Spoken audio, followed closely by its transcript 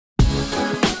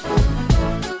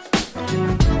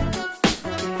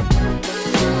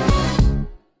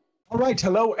right,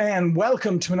 hello and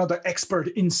welcome to another Expert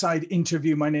Inside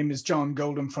interview. My name is John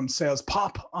Golden from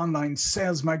SalesPOP, online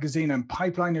sales magazine and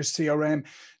Pipeliner CRM,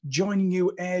 joining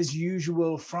you as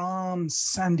usual from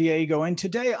San Diego. And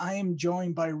today I am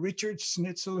joined by Richard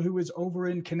Schnitzel, who is over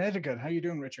in Connecticut. How are you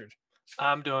doing, Richard?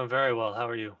 I'm doing very well. How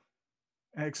are you?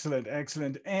 Excellent,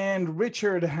 excellent. And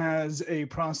Richard has a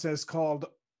process called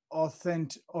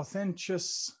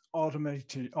Authencious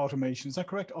automation. Is that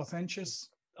correct? Authencious?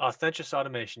 Authencious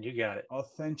automation. You got it.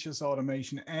 Authencious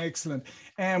automation. Excellent.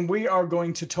 And we are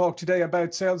going to talk today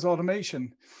about sales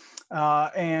automation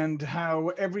and how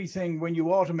everything, when you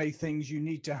automate things, you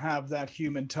need to have that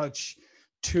human touch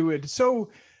to it. So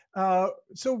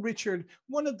Richard,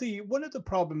 one of the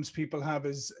problems people have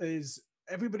is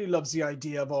everybody loves the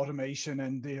idea of automation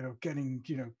and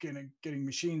getting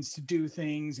machines to do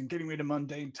things and getting rid of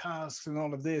mundane tasks and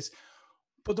all of this.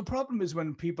 But the problem is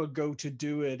when people go to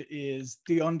do it is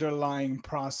the underlying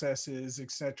processes, et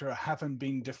cetera, haven't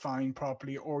been defined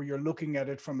properly, or you're looking at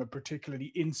it from a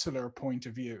particularly insular point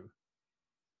of view.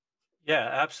 Yeah,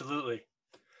 absolutely.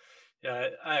 Yeah,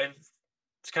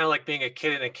 it's kind of like being a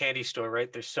kid in a candy store,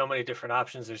 right? There's so many different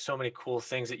options. There's so many cool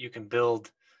things that you can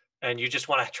build, and you just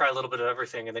want to try a little bit of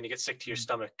everything, and then you get sick to your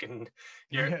stomach and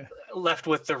you're left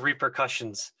with the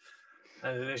repercussions.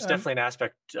 There's definitely an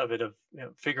aspect of it of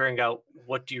figuring out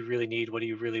what do you really need, what do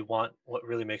you really want, what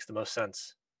really makes the most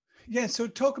sense. Yeah, so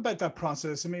talk about that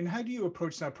process. I mean, how do you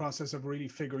approach that process of really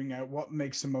figuring out what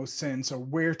makes the most sense, or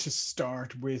where to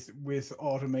start with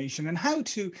automation, and how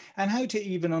to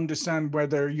even understand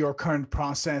whether your current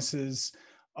processes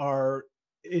are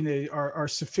are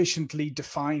sufficiently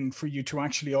defined for you to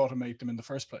actually automate them in the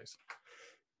first place?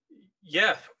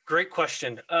 Yeah, great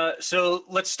question. So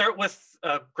let's start with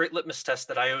a great litmus test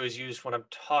that I always use when I'm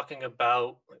talking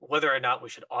about whether or not we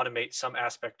should automate some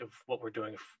aspect of what we're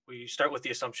doing. If we start with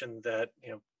the assumption that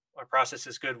our process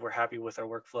is good, we're happy with our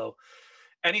workflow.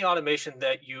 Any automation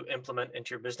that you implement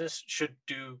into your business should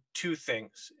do two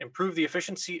things: improve the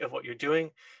efficiency of what you're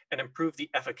doing and improve the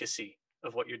efficacy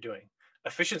of what you're doing.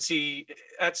 Efficiency,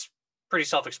 that's pretty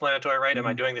self-explanatory, right? Am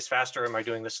I doing this faster? Am I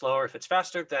doing this slower? If it's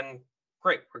faster, then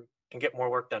great, we can get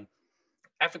more work done.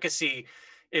 Efficacy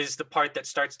is the part that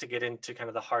starts to get into kind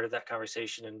of the heart of that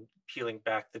conversation and peeling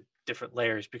back the different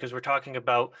layers, because we're talking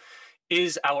about,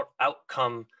 is our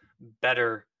outcome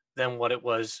better than what it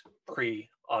was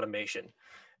pre-automation?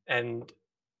 And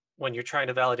when you're trying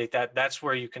to validate that, that's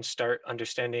where you can start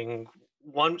understanding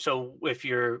one. So if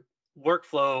your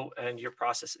workflow and your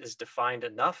process is defined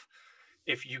enough,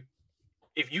 if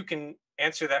you can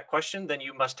answer that question, then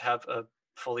you must have a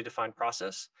fully defined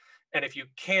process. And if you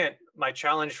can't, my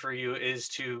challenge for you is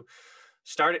to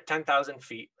start at 10,000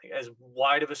 feet, as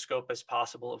wide of a scope as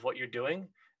possible of what you're doing,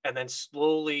 and then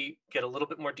slowly get a little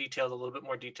bit more detailed, a little bit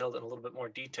more detailed, and a little bit more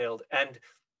detailed. And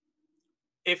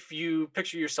if you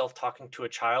picture yourself talking to a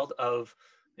child of,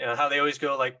 how they always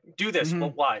go like, do this,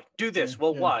 well, why? Do this,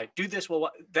 well, why? Do this, well, why?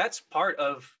 That's part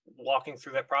of walking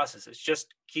through that process. It's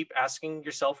just keep asking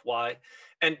yourself why,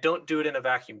 and don't do it in a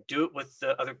vacuum. Do it with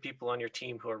the other people on your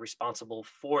team who are responsible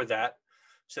for that,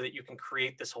 so that you can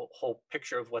create this whole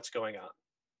picture of what's going on.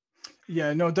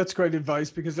 Yeah, no, that's great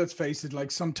advice, because let's face it, like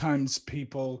sometimes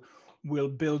people will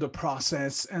build a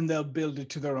process and they'll build it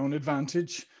to their own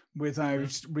advantage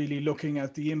without really looking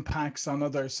at the impacts on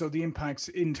others. So the impacts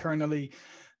internally,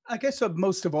 I guess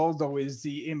most of all, though, is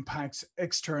the impacts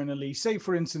externally. Say,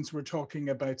 for instance, we're talking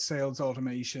about sales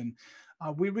automation.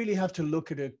 We really have to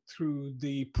look at it through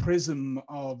the prism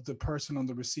of the person on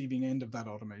the receiving end of that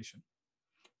automation.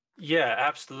 Yeah,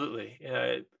 absolutely.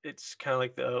 It's kind of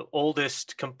like the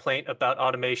oldest complaint about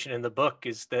automation in the book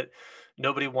is that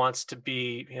nobody wants to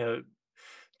be,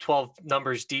 12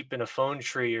 numbers deep in a phone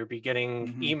tree, or be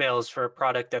getting emails for a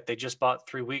product that they just bought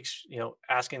 3 weeks,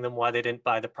 asking them why they didn't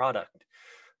buy the product.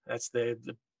 That's the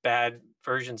bad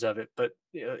versions of it. But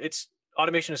it's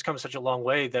automation has come such a long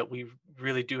way that we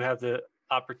really do have the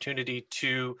opportunity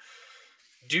to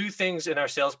do things in our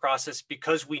sales process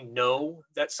because we know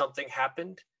that something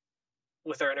happened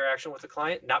with our interaction with the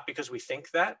client, not because we think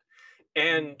that.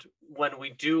 And when we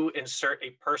do insert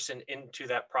a person into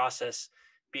that process,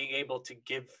 being able to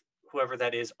give whoever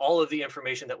that is all of the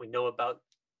information that we know about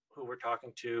who we're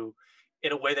talking to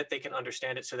in a way that they can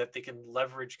understand it, so that they can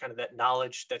leverage kind of that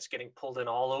knowledge that's getting pulled in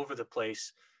all over the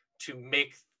place to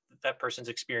make that person's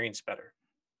experience better.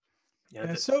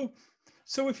 So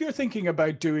if you're thinking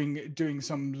about doing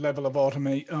some level of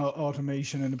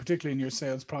automation, and particularly in your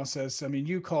sales process, I mean,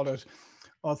 you call it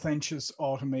Authencious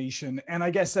automation. And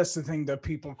I guess that's the thing that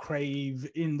people crave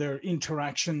in their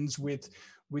interactions with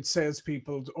with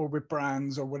salespeople or with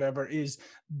brands or whatever is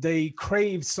they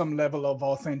crave some level of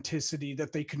authenticity,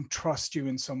 that they can trust you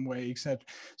in some way, except.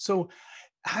 So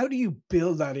how do you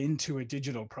build that into a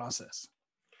digital process?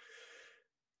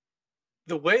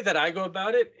 The way that I go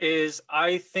about it is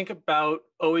I think about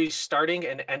always starting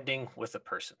and ending with a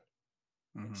person.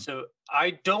 Hmm. So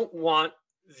I don't want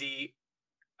the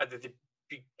either the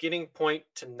beginning point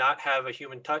to not have a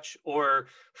human touch, or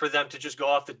for them to just go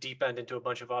off the deep end into a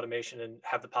bunch of automation and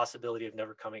have the possibility of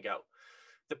never coming out.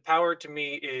 The power to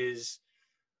me is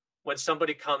when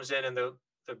somebody comes in and they're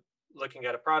looking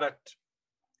at a product,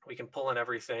 we can pull in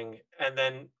everything, and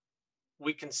then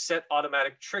we can set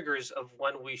automatic triggers of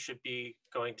when we should be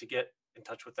going to get in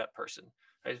touch with that person.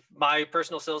 Right? My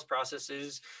personal sales process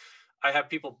is I have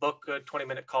people book a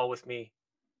 20-minute call with me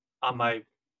on Hmm. my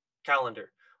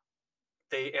calendar.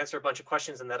 They answer a bunch of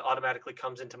questions and that automatically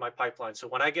comes into my pipeline. So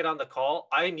when I get on the call,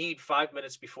 I need 5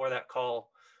 minutes before that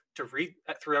call to read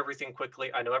through everything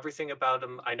quickly. I know everything about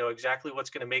them. I know exactly what's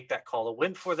going to make that call a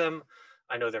win for them.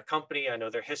 I know their company. I know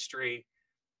their history.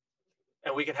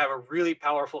 And we can have a really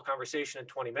powerful conversation in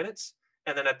 20 minutes.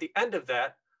 And then at the end of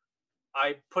that,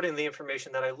 I put in the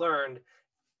information that I learned.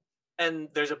 And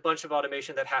there's a bunch of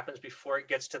automation that happens before it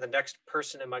gets to the next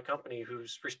person in my company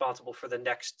who's responsible for the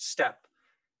next step.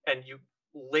 And you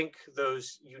link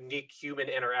those unique human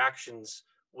interactions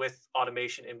with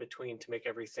automation in between to make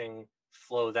everything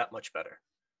flow that much better.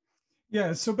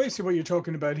 Yeah, so basically what you're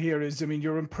talking about here is, I mean,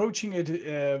 you're approaching it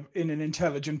in an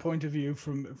intelligent point of view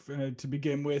to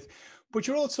begin with, but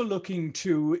you're also looking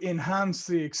to enhance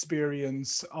the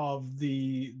experience of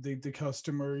the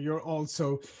customer. You're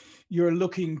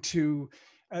looking to,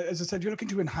 as I said, you're looking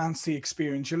to enhance the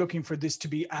experience. You're looking for this to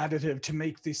be additive, to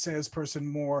make the salesperson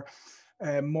more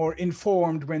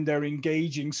informed when they're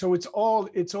engaging. So it's all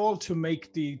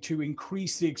to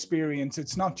increase the experience.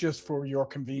 It's not just for your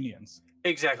convenience.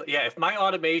 Exactly. Yeah. If my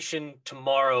automation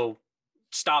tomorrow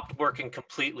stopped working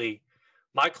completely,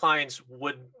 my clients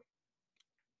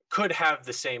could have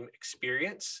the same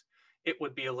experience. It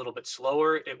would be a little bit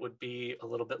slower. It would be a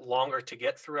little bit longer to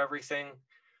get through everything.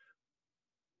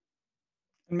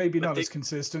 And maybe But not as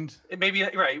consistent. it may be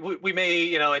right. We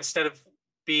may, instead of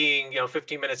being,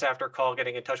 15 minutes after a call,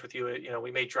 getting in touch with you,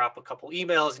 we may drop a couple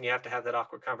emails and you have to have that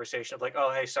awkward conversation of like,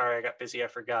 oh, hey, sorry, I got busy. I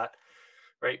forgot.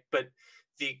 Right. But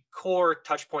the core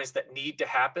touch points that need to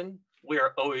happen, we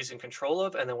are always in control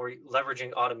of. And then we're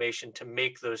leveraging automation to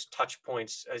make those touch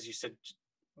points, as you said,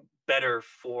 better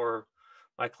for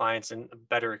my clients and a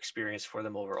better experience for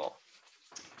them overall.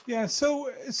 Yeah.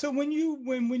 So when you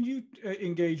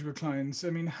engage with clients, I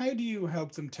mean, how do you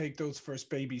help them take those first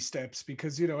baby steps?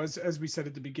 Because as we said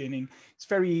at the beginning, it's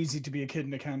very easy to be a kid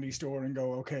in a candy store and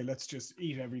go, okay, let's just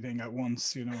eat everything at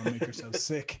once, and make ourselves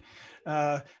sick.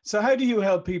 So how do you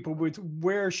help people with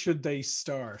where should they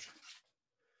start?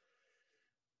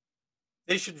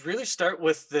 They should really start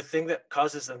with the thing that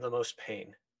causes them the most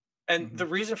pain. And Hmm. the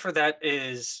reason for that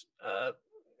is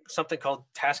something called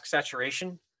task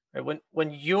saturation. Right?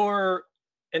 When you're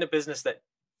in a business that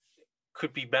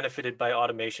could be benefited by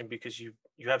automation because you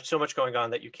have so much going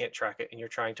on that you can't track it and you're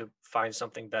trying to find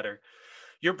something better,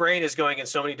 your brain is going in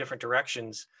so many different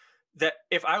directions that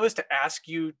if I was to ask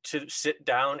you to sit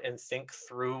down and think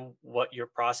through what your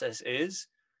process is,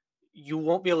 you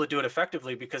won't be able to do it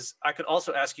effectively, because I could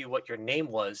also ask you what your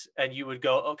name was and you would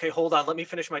go, okay, hold on, let me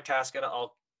finish my task and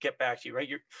I'll get back to you. Right?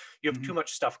 You have too Hmm.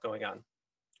 much stuff going on.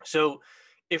 So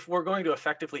if we're going to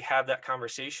effectively have that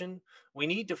conversation, we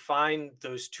need to find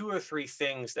those two or three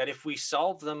things that if we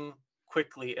solve them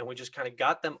quickly and we just kind of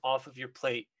got them off of your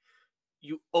plate,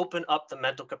 you open up the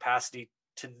mental capacity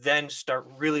to then start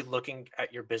really looking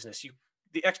at your business.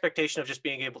 The expectation of just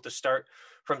being able to start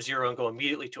from zero and go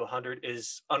immediately to 100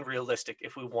 is unrealistic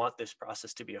if we want this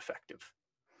process to be effective.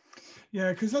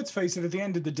 Yeah, because let's face it, at the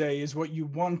end of the day, is what you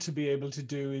want to be able to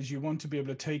do is you want to be able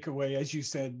to take away, as you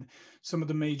said, some of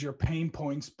the major pain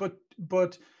points, but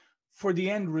for the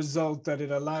end result that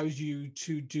it allows you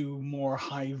to do more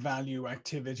high value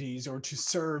activities or to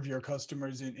serve your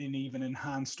customers in even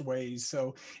enhanced ways.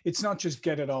 So it's not just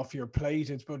get it off your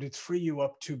plate, but it's free you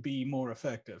up to be more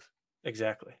effective.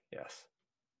 Exactly. Yes.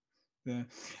 Yeah.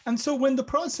 And so when the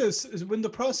process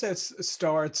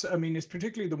starts, I mean, it's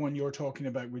particularly the one you're talking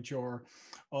about with your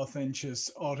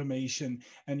Authencious automation,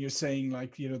 and you're saying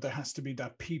like, there has to be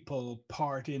that people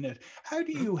part in it. How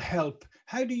do Mhm.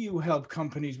 you help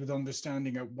companies with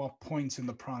understanding at what points in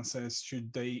the process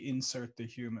should they insert the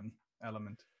human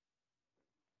element?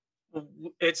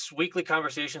 It's weekly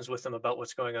conversations with them about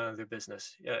what's going on in their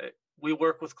business. We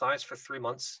work with clients for 3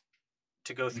 months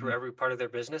to go through Hmm. every part of their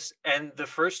business. And the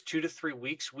first 2 to 3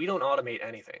 weeks, we don't automate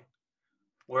anything.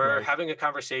 We're Right. having a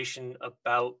conversation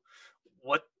about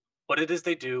what what it is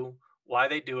they do, why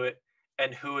they do it,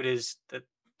 and who it is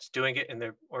that's doing it in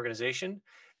their organization,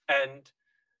 and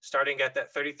starting at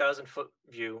that 30,000-foot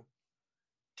view,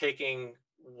 taking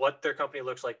what their company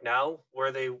looks like now,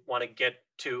 where they want to get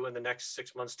to in the next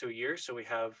 6 months to a year. So we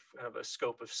have kind of a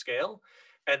scope of scale.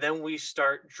 And then we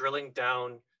start drilling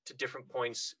down to different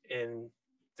points in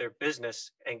their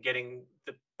business and getting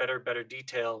the better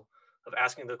detail of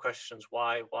asking the questions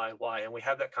why. And we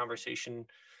have that conversation,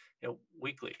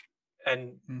 weekly.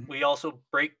 And Mm. we also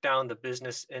break down the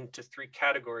business into three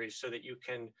categories so that you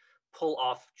can pull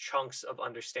off chunks of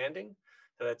understanding.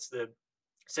 So that's the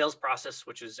sales process,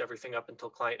 which is everything up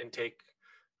until client intake;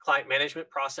 client management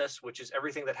process, which is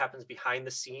everything that happens behind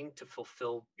the scene to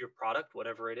fulfill your product,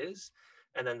 whatever it is;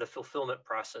 and then the fulfillment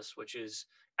process, which is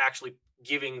actually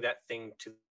giving that thing to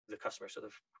the customer. So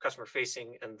the customer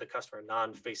facing and the customer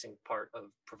non-facing part of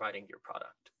providing your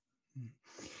product.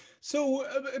 So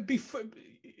before,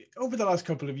 over the last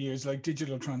couple of years, like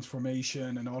digital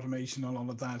transformation and automation and all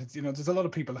of that, there's a lot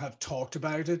of people have talked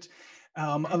about it.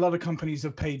 A Mhm. lot of companies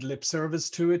have paid lip service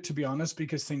to it, to be honest,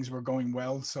 because things were going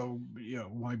well. So,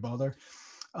 why bother?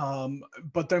 Um,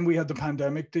 but then we had the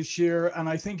pandemic this year, and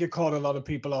I think it caught a lot of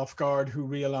people off guard who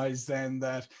realized then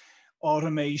that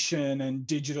automation and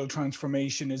digital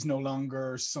transformation is no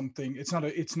longer something. It's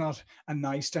not a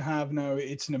nice to have now,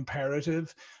 it's an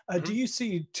imperative. Do Mhm. you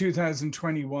see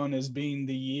 2021 as being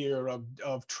the year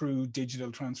of true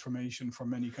digital transformation for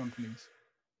many companies?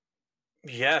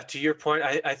 Yeah, to your point,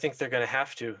 I think they're going to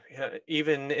have to.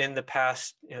 Even in the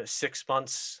past 6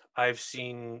 months, I've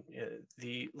seen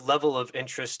the level of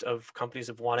interest of companies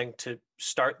of wanting to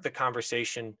start the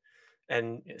conversation,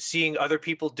 and seeing other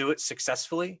people do it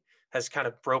successfully has kind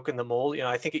of broken the mold.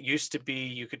 I think it used to be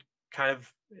you could kind of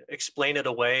explain it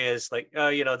away as like,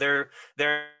 they're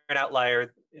an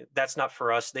outlier. That's not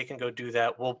for us. They can go do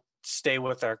that. We'll stay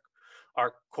with our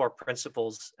core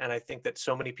principles. And I think that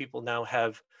so many people now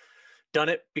have done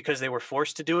it because they were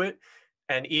forced to do it.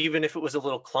 And even if it was a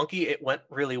little clunky, it went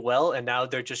really well. And now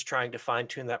they're just trying to fine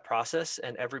tune that process.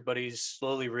 And everybody's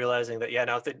slowly realizing that, yeah,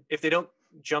 now if they don't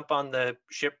jump on the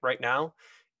ship right now,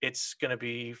 it's going to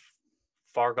be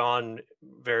far gone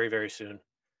very, very soon.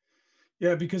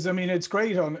 Yeah, because I mean, it's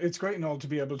great and all to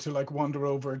be able to like wander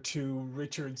over to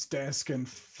Richard's desk and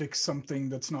fix something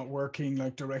that's not working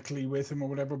like directly with him or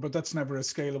whatever, but that's never a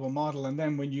scalable model. And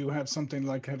then when you have something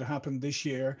like had happened this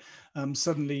year,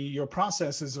 suddenly your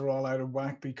processes are all out of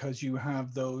whack because you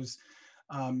have those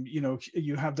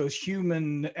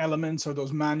human elements or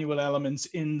those manual elements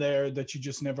in there that you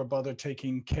just never bothered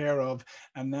taking care of,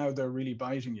 and now they're really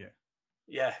biting you.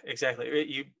 Yeah, exactly.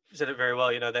 You said it very well.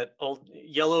 That old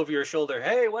yell over your shoulder,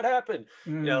 hey, what happened?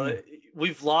 You know, Mm. eh,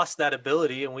 we've lost that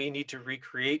ability, and we need to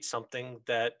recreate something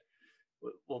that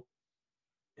will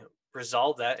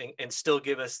resolve that, and still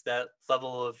give us that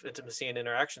level of intimacy and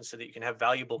interaction so that you can have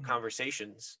valuable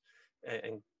conversations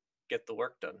and get the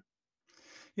work done.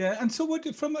 Yeah, and so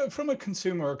from a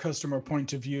consumer or customer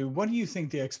point of view, what do you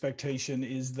think the expectation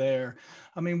is there?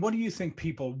 I mean, what do you think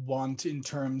people want in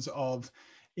terms of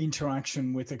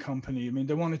interaction with a company? I mean,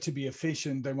 they want it to be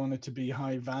efficient, they want it to be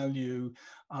high value,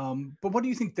 but what do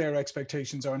you think their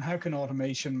expectations are, and how can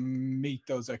automation meet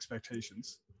those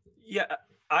expectations? Yeah,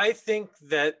 I think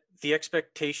that the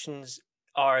expectations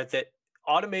are that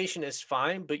automation is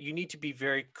fine, but you need to be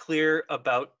very clear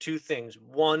about two things.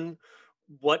 One,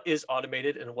 what is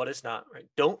automated and what is not, right?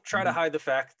 Don't try to Mhm. hide the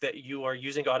fact that you are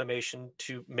using automation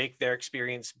to make their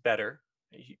experience better.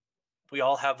 We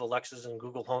all have Alexas and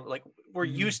Google Home. Like, we're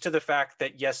Mhm. used to the fact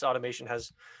that yes, automation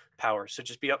has power. So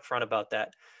just be upfront about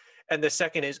that. And the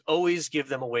second is always give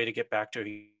them a way to get back to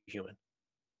a human,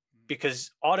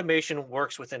 because automation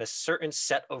works within a certain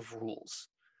set of rules,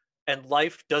 and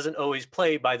life doesn't always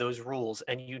play by those rules,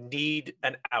 and you need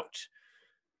an out,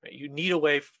 right? You need a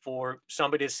way for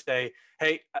somebody to say,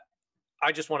 hey,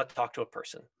 I just want to talk to a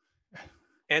person,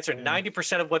 answer Yeah.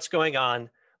 90% of what's going on,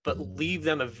 but leave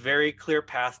them a very clear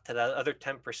path to that other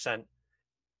 10%.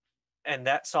 And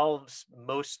that solves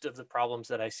most of the problems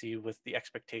that I see with the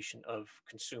expectation of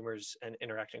consumers and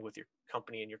interacting with your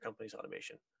company and your company's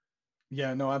automation.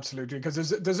 Yeah, no, absolutely. Because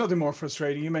there's nothing more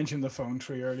frustrating. You mentioned the phone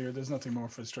tree earlier. There's nothing more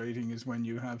frustrating is when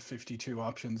you have 52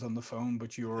 options on the phone,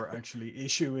 but your actually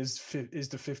issue is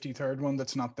the 53rd one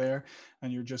that's not there,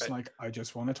 and you're just Right. like, I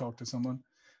just want to talk to someone,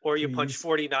 Or you punch please.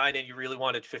 49 and you really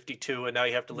wanted 52, and now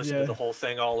you have to listen to the Yeah. whole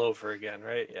thing all over again,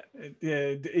 right? Yeah.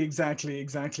 Yeah, exactly,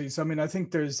 exactly. So I mean, I think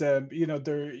there's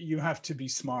there you have to be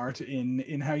smart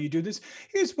in how you do this.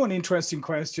 Here's one interesting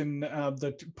question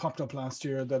that popped up last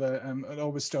year that it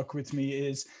always stuck with me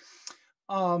is,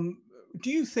 um, do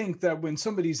you think that when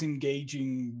somebody's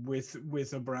engaging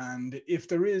with a brand, if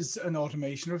there is an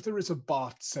automation or if there is a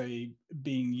bot, say,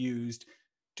 being used,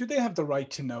 do they have the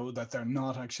right to know that they're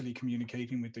not actually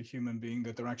communicating with the human being,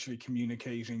 that they're actually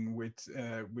communicating with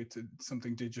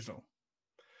something digital?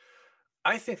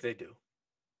 I think they do.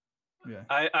 Yeah.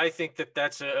 I think that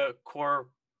that's a core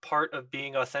part of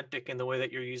being authentic in the way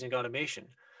that you're using automation.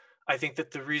 I think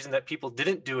that the reason that people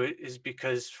didn't do it is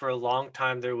because for a long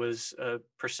time there was a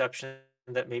perception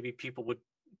that maybe people would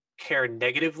care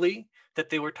negatively that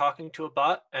they were talking to a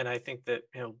bot. And I think that,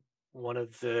 one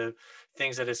of the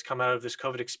things that has come out of this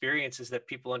COVID experience is that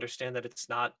people understand that it's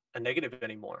not a negative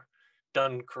anymore.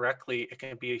 Done correctly, it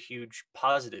can be a huge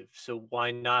positive. So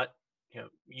why not,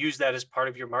 use that as part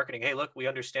of your marketing? Hey, look, we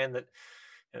understand that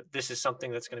this is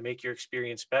something that's going to make your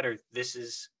experience better. This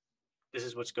is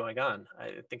what's going on.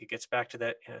 I think it gets back to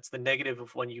that. It's the negative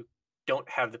of when you don't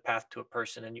have the path to a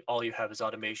person and all you have is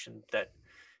automation, that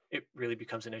it really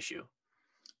becomes an issue.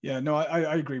 Yeah, no,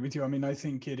 I agree with you. I mean, I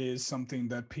think it is something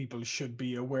that people should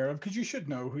be aware of, because you should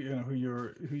know who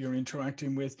you're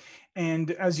interacting with. And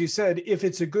as you said, if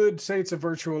it's a good, say it's a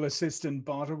virtual assistant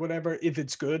bot or whatever, if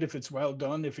it's good, if it's well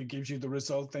done, if it gives you the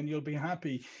result, then you'll be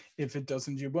happy. If it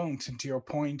doesn't, you won't. And to your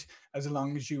point, as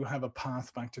long as you have a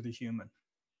path back to the human.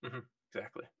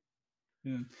 Exactly.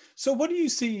 Yeah. So what do you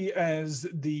see as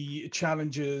the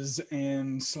challenges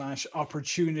and slash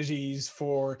opportunities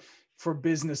for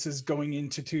businesses going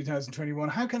into 2021?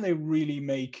 How can they really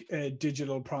make a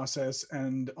digital process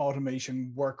and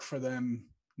automation work for them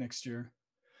next year?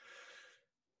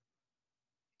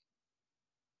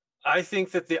 I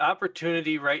think that the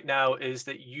opportunity right now is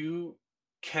that you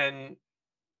can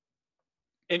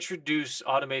introduce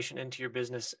automation into your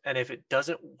business. And if it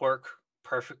doesn't work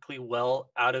perfectly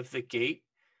well out of the gate,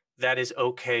 that is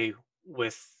okay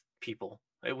with people.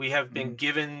 We have been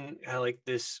given like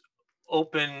this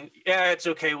open, yeah, it's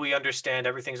okay. We understand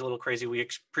everything's a little crazy. We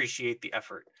appreciate the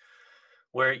effort.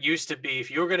 Where it used to be, if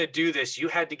you were going to do this, you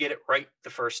had to get it right the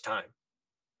first time.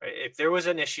 Right? If there was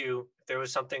an issue, if there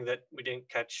was something that we didn't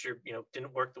catch or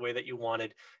didn't work the way that you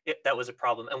wanted, that was a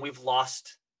problem. And we've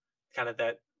lost kind of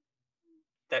that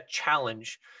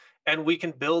challenge. And we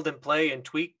can build and play and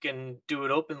tweak and do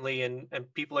it openly, and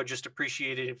people are just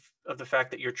appreciative of the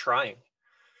fact that you're trying.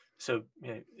 So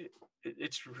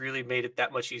it's really made it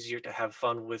that much easier to have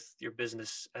fun with your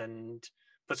business and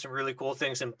put some really cool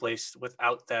things in place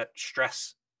without that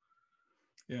stress.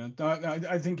 Yeah,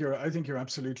 I think you're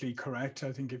absolutely correct.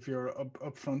 I think if you're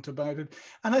upfront about it,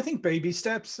 and I think baby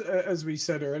steps, as we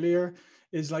said earlier,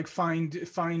 is like find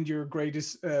your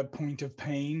greatest point of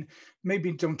pain.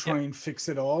 Maybe don't try and fix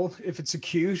it all. If it's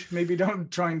acute, maybe don't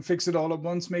try and fix it all at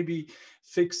once. Maybe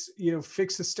fix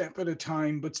a step at a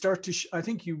time, but start to. I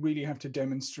think you really have to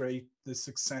demonstrate the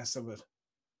success of it.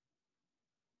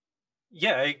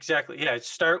 Yeah, exactly. Yeah,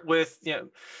 start with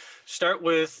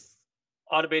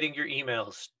automating your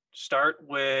emails. Start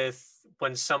with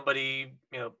when somebody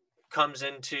comes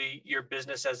into your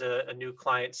business as a new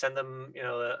client, send them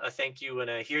a thank you and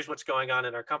a here's what's going on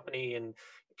in our company, and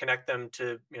connect them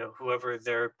to whoever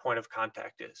their point of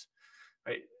contact is.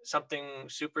 Right, something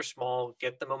super small,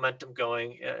 get the momentum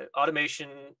going. Automation,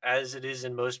 as it is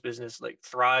in most business, like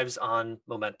thrives on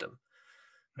momentum.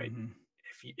 Right,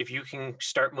 if you can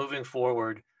start moving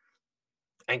forward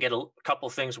and get a couple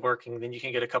things working, then you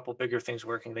can get a couple bigger things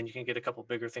working, then you can get a couple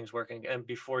bigger things working, and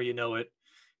before you know it,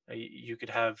 you could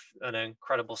have an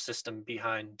incredible system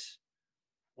behind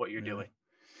what you're doing.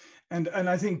 And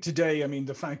I think today, I mean,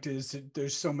 the fact is that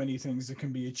there's so many things that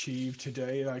can be achieved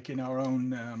today. Like in our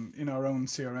own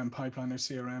CRM pipeline or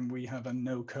CRM, we have a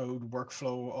no-code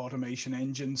workflow automation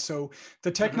engine. So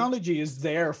the technology is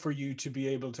there for you to be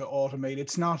able to automate.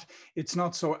 It's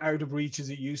not so out of reach as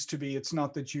it used to be. It's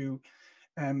not that you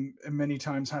many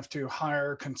times have to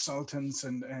hire consultants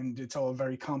and it's all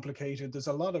very complicated. There's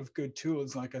a lot of good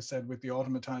tools, like I said, with the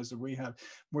Automatizer we have,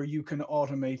 where you can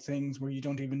automate things where you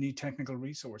don't even need technical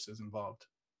resources involved.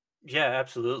 Yeah,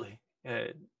 absolutely.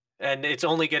 And it's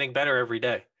only getting better every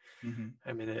day.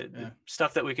 I mean, the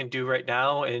stuff that we can do right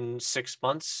now in 6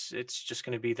 months, it's just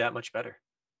going to be that much better.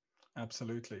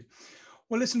 Absolutely.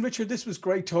 Well, listen, Richard, this was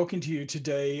great talking to you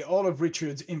today. All of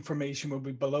Richard's information will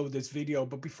be below this video.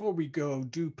 But before we go,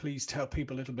 do please tell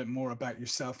people a little bit more about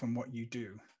yourself and what you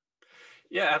do.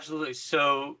 Yeah, absolutely.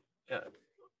 So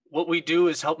what we do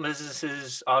is help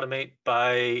businesses automate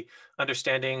by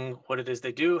understanding what it is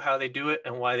they do, how they do it,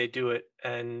 and why they do it,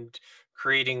 and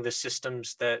creating the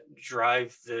systems that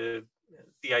drive the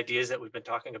ideas that we've been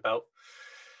talking about.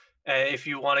 If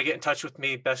you want to get in touch with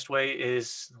me, best way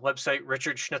is website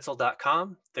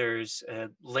richardschnitzel.com. There's a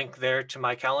link there to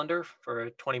my calendar for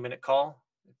a 20-minute call.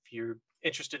 If you're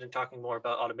interested in talking more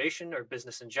about automation or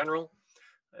business in general,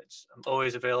 I'm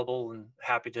always available and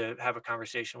happy to have a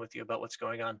conversation with you about what's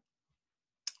going on.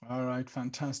 All right,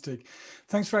 fantastic.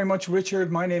 Thanks very much,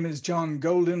 Richard. My name is John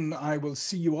Golden. I will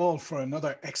see you all for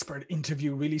another expert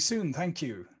interview really soon. Thank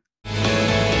you.